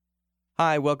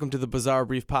Hi, welcome to the Bizarre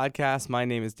Brief Podcast. My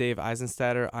name is Dave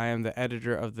Eisenstatter. I am the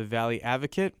editor of the Valley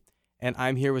Advocate, and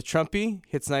I'm here with Trumpy,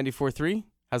 Hits 94.3.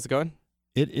 How's it going?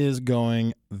 It is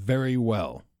going very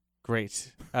well.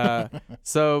 Great.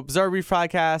 So, Bizarre Brief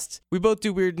Podcast, we both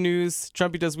do weird news.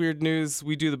 Trumpy does weird news.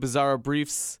 We do the Bizarre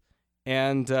Briefs,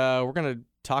 and we're going to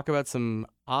talk about some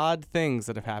odd things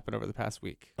that have happened over the past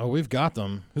week. Oh, we've got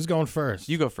them. Who's going first?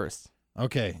 You go first.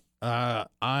 Okay.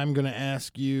 I'm going to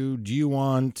ask you, do you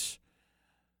want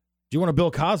a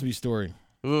Bill Cosby story?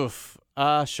 Oof.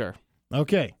 Sure.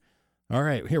 Okay. All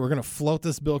right. Here, we're going to float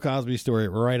this Bill Cosby story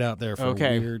right out there for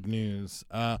weird news.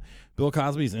 Bill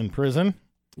Cosby's in prison.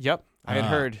 Yep. I had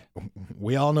heard.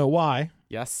 We all know why.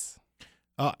 Yes.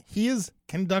 He is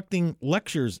conducting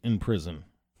lectures in prison.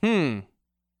 They're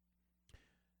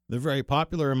very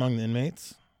popular among the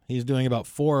inmates. He's doing about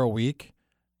 4 a week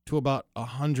to about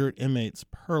 100 inmates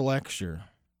per lecture.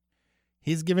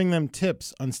 He's giving them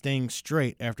tips on staying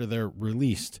straight after they're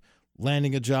released,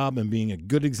 landing a job, and being a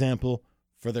good example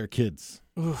for their kids.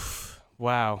 Oof.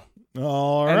 Wow.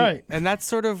 All right. And that's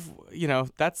sort of,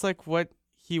 that's like what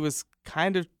he was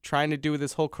kind of trying to do with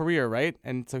his whole career, right?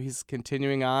 And so he's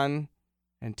continuing on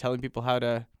and telling people how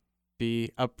to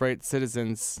be upright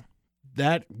citizens.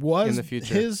 That was in the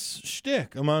future. His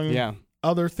shtick, among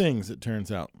other things, it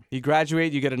turns out. You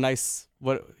graduate, you get a nice,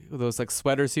 those like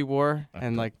sweaters he wore,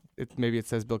 and like maybe it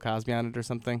says Bill Cosby on it or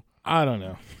something. I don't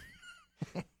know.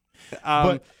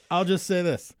 But I'll just say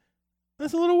this.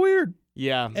 That's a little weird.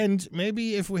 Yeah. And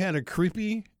maybe if we had a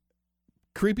creepy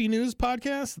news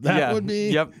podcast, that would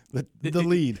be the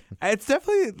lead. It's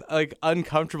definitely like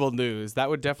uncomfortable news. That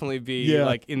would definitely be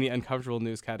like in the uncomfortable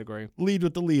news category. Lead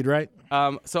with the lead, right?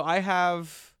 So I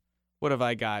have, what have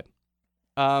I got?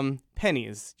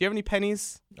 Pennies. Do you have any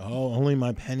pennies? Oh, only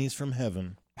my pennies from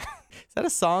heaven. Is that a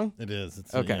song? It is.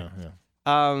 It's okay.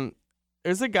 Yeah.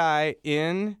 There's a guy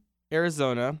in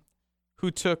Arizona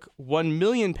who took 1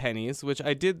 million pennies, which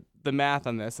I did the math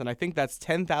on this, and I think that's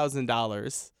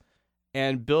 $10,000,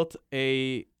 and built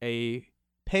a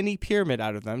penny pyramid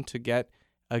out of them to get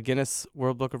a Guinness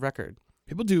World Book of Record.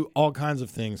 People do all kinds of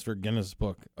things for Guinness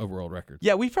Book of World Records.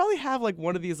 Yeah, we probably have like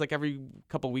one of these like every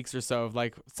couple weeks or so of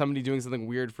like somebody doing something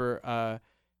weird for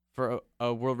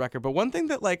a world record. But one thing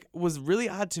that like was really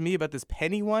odd to me about this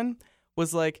penny one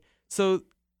was like, so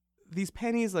these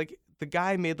pennies, like the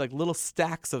guy made like little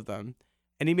stacks of them,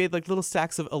 and he made like little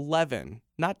stacks of 11,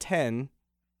 not 10,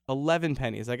 11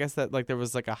 pennies. I guess that like there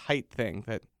was like a height thing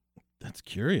that's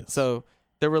curious. So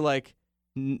there were like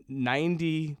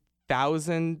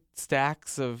 90,000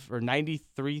 stacks or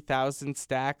 93,000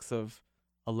 stacks of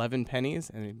 11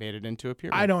 pennies, and he made it into a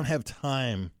pyramid. I don't have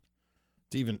time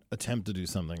to even attempt to do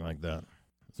something like that.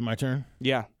 Is it my turn?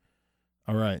 Yeah.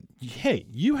 All right. Hey,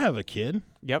 you have a kid.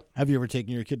 Yep. Have you ever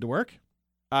taken your kid to work?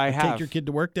 I have. Take your kid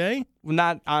to work day?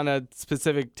 Not on a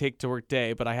specific take to work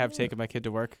day, but I have taken my kid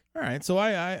to work. All right. So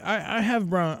I've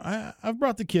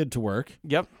brought the kid to work.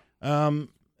 Yep. And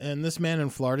this man in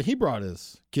Florida, he brought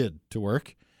his kid to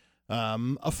work.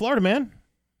 A Florida man,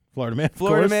 of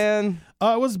course,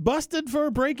 was busted for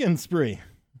a break-in spree.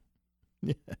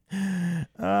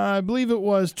 I believe it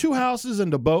was 2 houses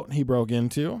and a boat he broke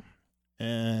into.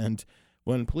 And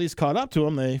when police caught up to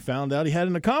him, they found out he had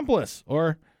an accomplice,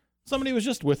 or somebody was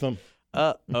just with him.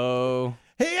 Uh-oh.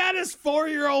 He had his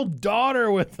 4-year-old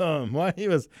daughter with him while he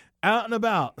was out and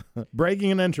about,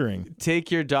 breaking and entering. Take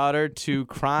your daughter to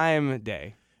crime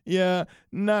day. Yeah,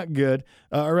 not good.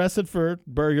 Arrested for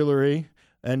burglary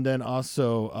and then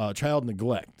also child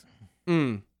neglect.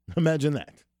 Imagine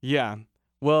that. Yeah.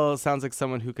 Well, it sounds like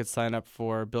someone who could sign up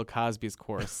for Bill Cosby's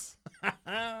course.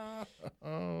 Oh,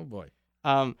 boy.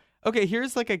 Okay,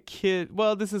 here's like a kid.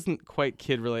 Well, this isn't quite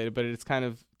kid related, but it's kind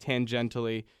of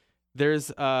tangentially.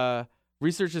 There's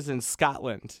researchers in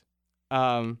Scotland.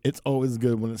 It's always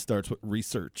good when it starts with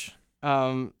research.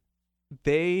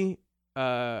 They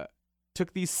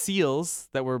took these seals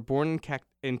that were born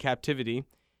in captivity,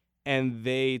 and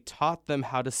they taught them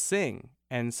how to sing.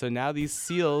 And so now these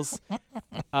seals,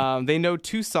 they know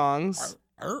 2 songs.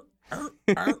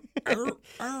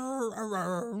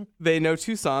 They know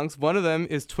 2 songs. One of them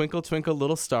is Twinkle, Twinkle,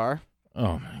 Little Star,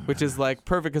 which is like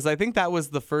perfect because I think that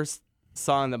was the first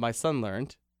song that my son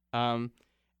learned. And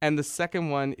the second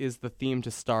one is the theme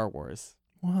to Star Wars.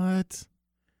 What?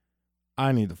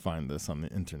 I need to find this on the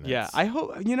internet. Yeah, I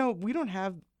hope we don't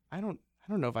have. I don't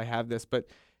know if I have this, but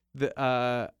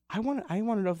I want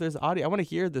to know if there's audio. I want to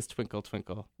hear this Twinkle,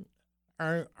 Twinkle.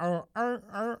 Yeah.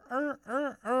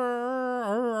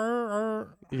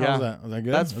 Yeah, is that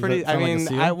good? That's pretty. I mean,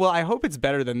 like I hope it's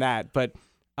better than that. But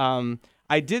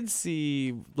I did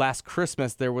see last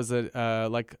Christmas there was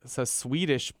a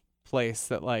Swedish place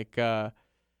that like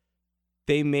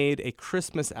they made a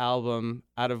Christmas album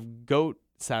out of goat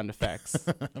sound effects.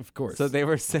 Of course. So they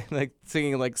were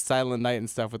singing like Silent Night and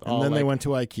stuff with and all then like they went to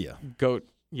IKEA. goat.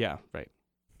 Yeah, right.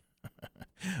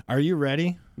 Are you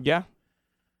ready? Yeah.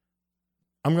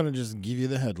 I'm going to just give you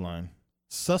the headline.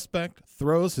 Suspect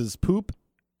throws his poop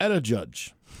at a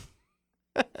judge.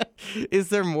 Is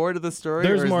there more to the story?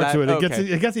 There's or is more that, to it. Okay.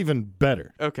 It gets even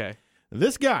better. Okay.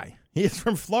 This guy, he is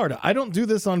from Florida. I don't do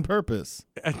this on purpose.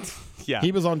 Yeah.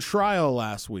 He was on trial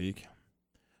last week.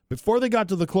 Before they got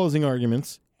to the closing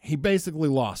arguments, he basically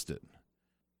lost it.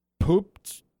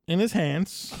 Pooped in his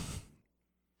hands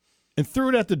and threw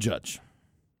it at the judge.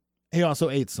 He also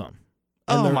ate some.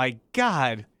 And my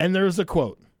God. And there's a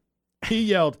quote. He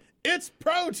yelled, "It's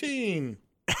protein!"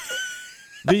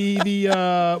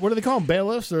 The what do they call them?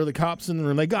 Bailiffs or the cops in the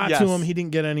room? They got Yes. to him. He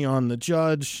didn't get any on the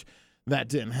judge. That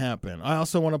didn't happen. I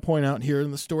also want to point out here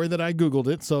in the story that I Googled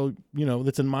it, so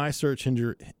that's in my search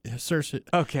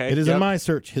Okay. It is yep. in my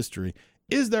search history.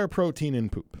 Is there protein in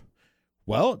poop?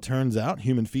 Well, it turns out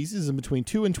human feces is between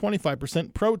 2 and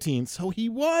 25% protein, so he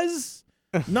was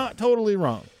not totally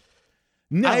wrong.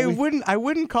 No, I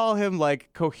wouldn't call him like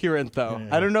coherent though.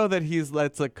 Yeah. I don't know that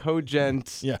that's a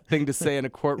cogent Yeah. thing to say in a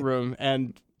courtroom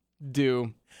and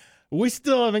do. We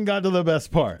still haven't got to the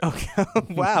best part. Okay.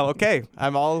 Wow. Okay.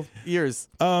 I'm all ears.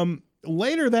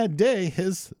 Later that day,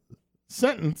 his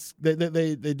sentence, they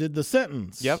did the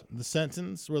sentence. Yep. The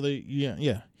sentence where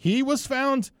he was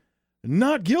found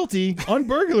not guilty on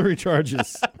burglary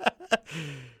charges.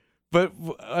 But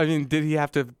I mean, did he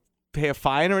have to pay a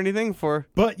fine or anything for?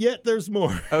 But yet there's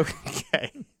more.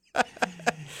 Okay.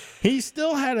 He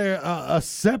still had a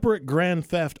separate grand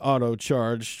theft auto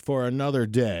charge for another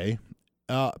day.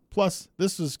 Plus,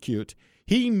 this is cute.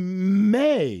 He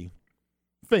may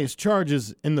face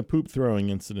charges in the poop throwing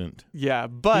incident. Yeah,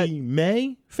 but He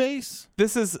may face.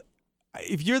 this is.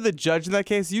 If you're the judge in that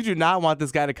case, you do not want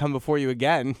this guy to come before you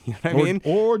again. You know what I mean?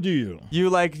 Or do you? You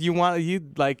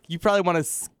probably want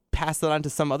to pass it on to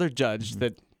some other judge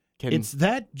that can It's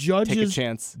that take a judge's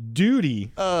chance.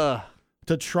 duty Ugh.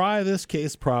 to try this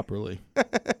case properly.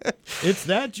 It's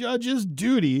that judge's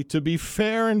duty to be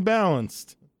fair and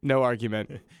balanced. No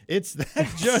argument. It's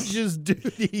that judge's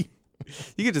duty.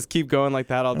 You could just keep going like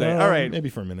that all day. All right. Maybe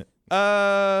for a minute.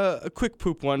 A quick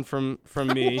poop one from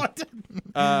me. What?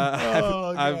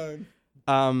 I've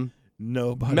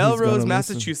Nobody's Melrose, gonna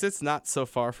Massachusetts, not so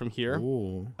far from here.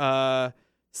 listen. Ooh.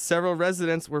 Several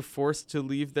residents were forced to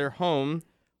leave their home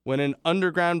when an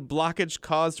underground blockage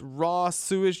caused raw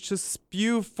sewage to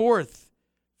spew forth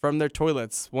from their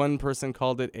toilets. One person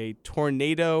called it a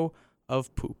tornado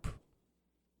of poop.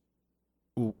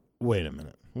 Wait a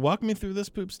minute. Walk me through this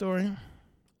poop story.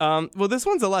 Well, this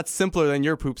one's a lot simpler than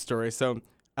your poop story. So,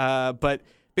 but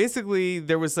basically,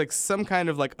 there was like some kind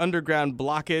of like underground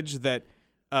blockage that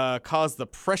caused the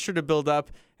pressure to build up,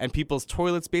 and people's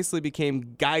toilets basically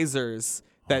became geysers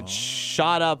that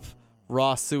shot up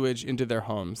raw sewage into their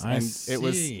homes, and it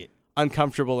was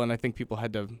uncomfortable. And I think people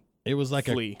had to. It was like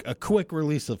flee. a quick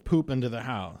release of poop into the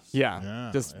house.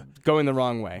 Just going the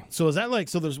wrong way. So is that like,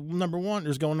 so there's number one,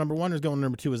 there's going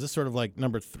number two. Is this sort of like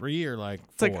number three or like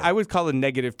It's 4? like I would call it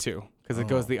 -2 because it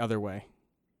goes the other way.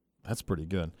 That's pretty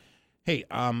good. Hey,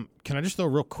 can I just throw a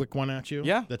real quick one at you?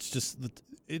 Yeah. That's just,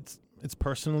 it's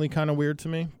personally kind of weird to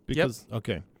me because,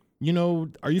 okay.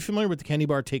 Are you familiar with the candy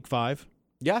bar Take 5?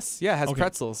 Yes, yeah, it has Okay.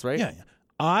 pretzels, right? Yeah.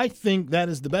 I think that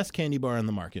is the best candy bar in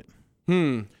the market.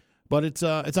 But it's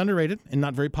underrated and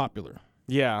not very popular.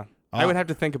 Yeah. I would have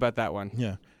to think about that one.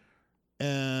 Yeah.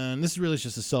 And this is really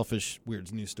just a selfish,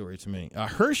 weird news story to me.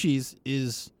 Hershey's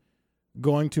is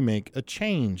going to make a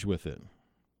change with it.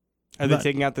 Are they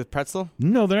taking out the pretzel?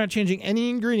 No, they're not changing any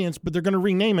ingredients, but they're going to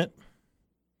rename it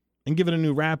and give it a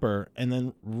new wrapper and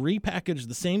then repackage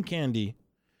the same candy.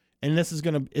 And it's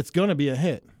going to be a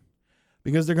hit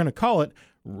because they're going to call it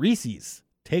Reese's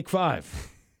Take 5.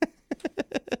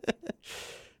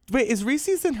 Wait, is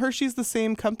Reese's and Hershey's the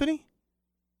same company?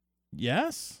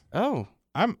 Yes. Oh.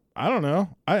 I don't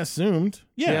know. I assumed.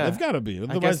 Yeah. They've got to be.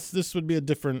 Otherwise, guess- this would be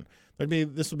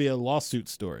this would be a lawsuit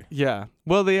story. Yeah.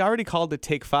 Well, they already called it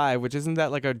Take 5, which isn't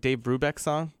that like a Dave Brubeck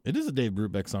song? It is a Dave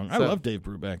Brubeck song. I So- love Dave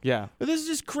Brubeck. Yeah. But this is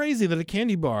just crazy that a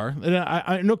candy bar, and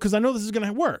I know because I know this is going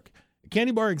to work. A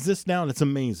candy bar exists now, and it's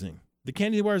amazing. The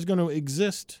candy bar is going to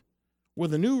exist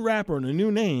with a new wrapper and a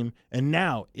new name, and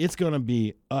now it's going to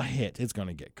be a hit. It's going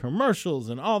to get commercials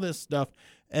and all this stuff,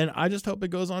 and I just hope it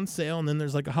goes on sale, and then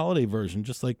there's like a holiday version,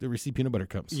 just like the Reese's Peanut Butter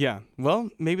Cups. Yeah. Well,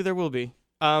 maybe there will be.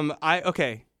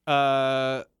 Okay.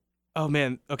 Oh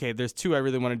man. Okay. There's two I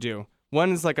really want to do.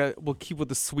 One is we'll keep with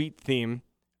the sweet theme.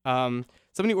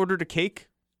 Somebody ordered a cake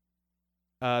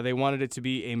they wanted it to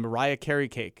be a Mariah Carey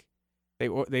cake.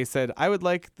 They said, I would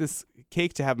like this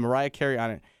cake to have Mariah Carey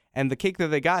on it. And the cake that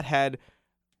they got had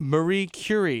Marie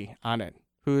Curie on it,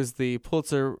 who is the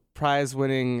Pulitzer Prize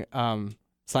winning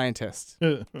scientist.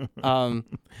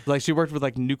 Like she worked with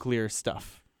like nuclear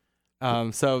stuff.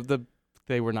 So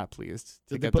they were not pleased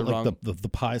to Did get they put the like wrong. the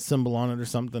pi symbol on it or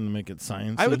something to make it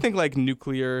science? I would think like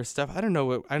nuclear stuff. I don't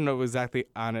know exactly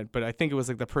on it, but I think it was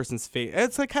like the person's fate.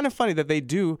 It's like kind of funny that they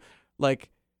do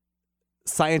like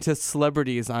scientist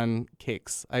celebrities on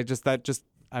cakes.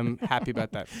 I'm happy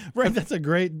about that. Right, that's a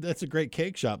great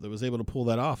cake shop that was able to pull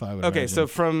that off. I would. Okay, imagine. so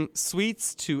from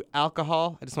sweets to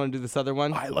alcohol, I just want to do this other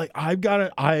one.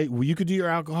 You could do your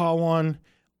alcohol one.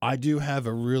 I do have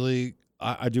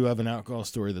an alcohol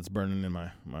story that's burning in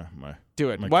my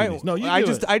Do it. my Why? kidneys. No, you I do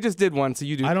just it. I just did one, so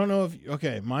you do. I don't know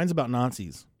mine's about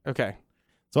Nazis. Okay.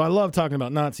 So I love talking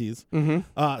about Nazis.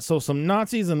 Mm-hmm. So some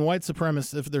Nazis and white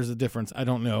supremacists, if there's a difference, I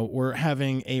don't know, were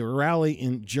having a rally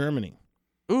in Germany.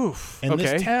 Oof. And okay.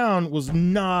 this town was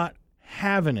not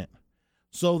having it.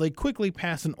 So they quickly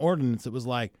passed an ordinance that was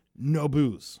like, no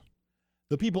booze.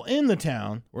 The people in the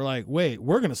town were like, wait,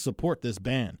 we're going to support this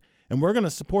band. And we're going to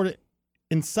support it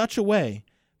in such a way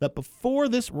that before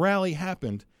this rally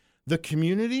happened, the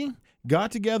community got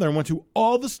together and went to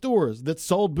all the stores that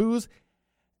sold booze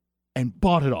and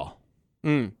bought it all.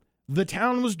 Mm. The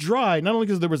town was dry, not only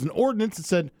because there was an ordinance that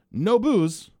said no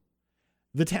booze,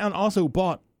 the town also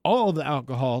bought all of the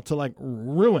alcohol to like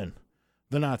ruin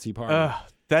the Nazi party.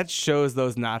 That shows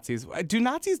those Nazis. Do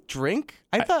Nazis drink?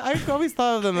 I always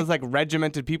thought of them as like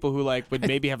regimented people who like would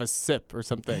maybe have a sip or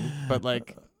something. But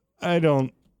like, I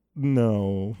don't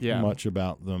know Yeah. much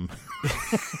about them.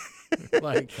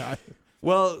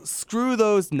 well, screw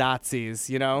those Nazis.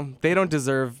 You know, they don't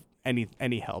deserve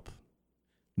any help.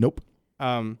 Nope.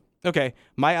 Okay,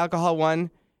 my alcohol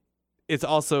one, it's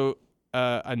also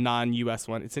a non-U.S.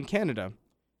 one. It's in Canada.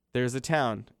 There's a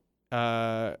town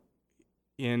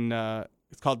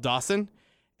it's called Dawson,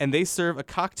 and they serve a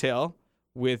cocktail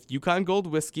with Yukon Gold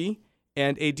whiskey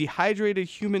and a dehydrated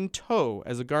human toe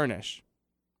as a garnish.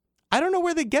 I don't know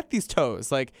where they get these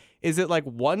toes. Like, is it like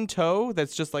one toe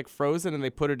that's just like frozen and they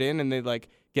put it in and they like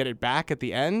get it back at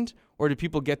the end? Or do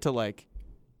people get to like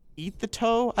eat the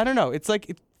toe? I don't know. It's like,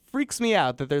 it freaks me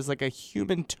out that there's like a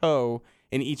human toe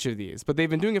in each of these, but they've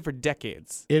been doing it for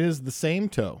decades. It is the same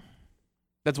toe.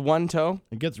 That's one toe?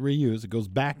 It gets reused. It goes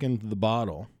back into the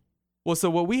bottle. Well, so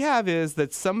what we have is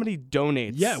that somebody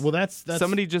donates. Yeah, well, that's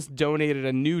somebody just donated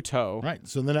a new toe. right.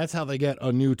 So then that's how they get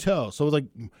a new toe. So like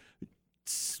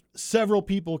several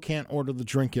people can't order the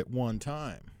drink at one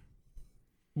time.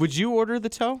 Would you order the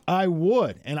toe? I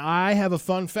would, and I have a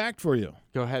fun fact for you.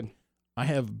 Go ahead. I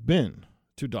have been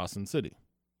to Dawson City.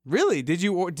 Really? Did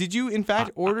you in fact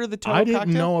order the toe I didn't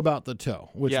cocktail? know about the toe,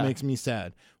 which Yeah. makes me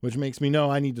sad, which makes me know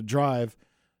I need to drive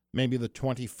maybe the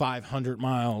 2,500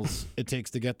 miles it takes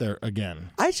to get there again.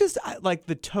 I like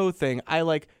the toe thing.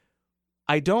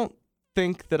 I don't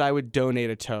think that I would donate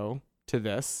a toe to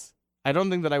this. I don't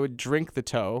think that I would drink the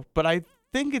toe, but I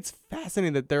think it's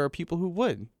fascinating that there are people who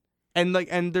would. And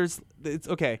it's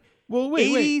okay. Well,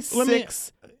 wait.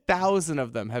 86,000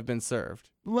 of them have been served.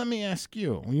 Let me ask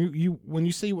you, when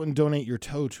you say you wouldn't donate your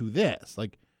toe to this,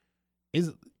 like,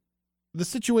 is the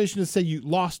situation to say you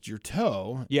lost your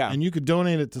toe, Yeah. and you could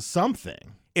donate it to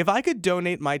something? If I could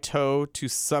donate my toe to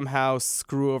somehow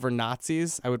screw over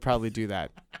Nazis, I would probably do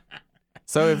that.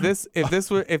 So if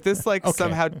this like Okay.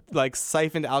 somehow like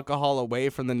siphoned alcohol away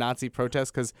from the Nazi protests,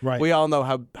 because Right. we all know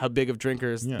how big of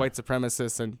drinkers Yeah. white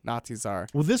supremacists and Nazis are.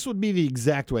 Well, this would be the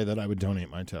exact way that I would donate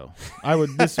my toe. Like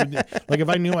if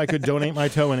I knew I could donate my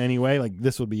toe in any way, like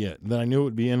this would be it. Then I knew it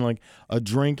would be in like a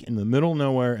drink in the middle of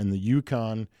nowhere in the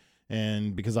Yukon,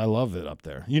 and because I love it up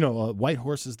there. You know,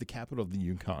 Whitehorse is the capital of the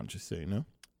Yukon, just so you know.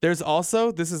 There's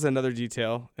also, this is another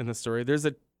detail in the story. There's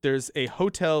a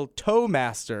hotel toe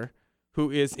master who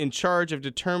is in charge of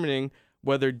determining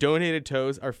whether donated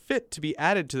toes are fit to be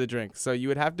added to the drink. So you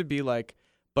would have to be like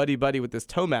buddy with this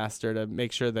toe master to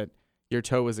make sure that your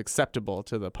toe is acceptable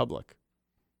to the public.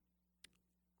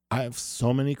 I have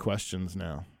so many questions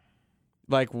now.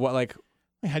 Like what? Like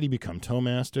How do you become toe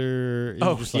master? Is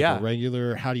Oh, it just like yeah. a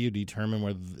regular? How do you determine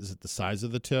whether is it the size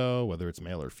of the toe, whether it's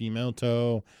male or female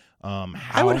toe?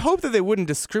 I would hope that they wouldn't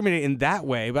discriminate in that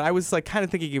way, but I was like kind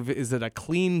of thinking of, is it a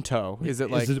clean toe? Is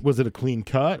it like was it a clean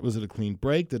cut? Was it a clean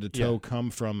break? Did a toe Yeah. come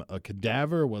from a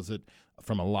cadaver? Was it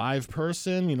from a live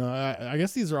person? You know, I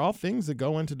guess these are all things that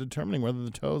go into determining whether the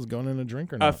toe is going in a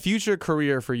drink or a not. future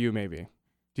career for you? Maybe.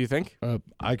 Do you think?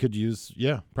 I could use,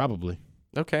 probably.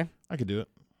 Okay. I could do it.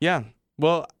 Yeah.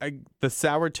 Well, the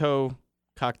sour toe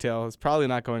cocktail is probably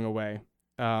not going away.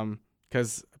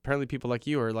 because apparently people like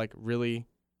you are like really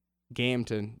game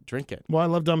to drink it. Well, I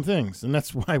love dumb things, and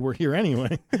that's why we're here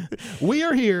anyway. We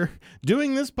are here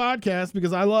doing this podcast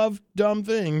because I love dumb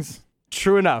things.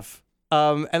 True enough.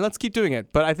 And let's keep doing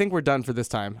it. But I think we're done for this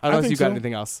time. I don't know if you got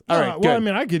anything else. All right, good. Well, I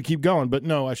mean, I could keep going, but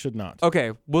no, I should not.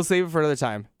 Okay, we'll save it for another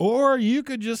time. Or you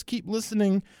could just keep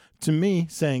listening to me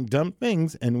saying dumb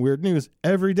things and weird news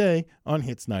every day on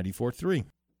Hits 94.3.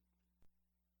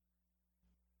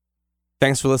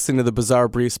 Thanks for listening to the Bizarre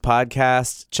Briefs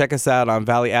podcast. Check us out on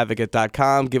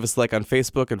valleyadvocate.com. Give us a like on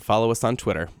Facebook and follow us on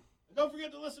Twitter. Don't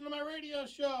forget to listen to my radio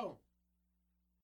show.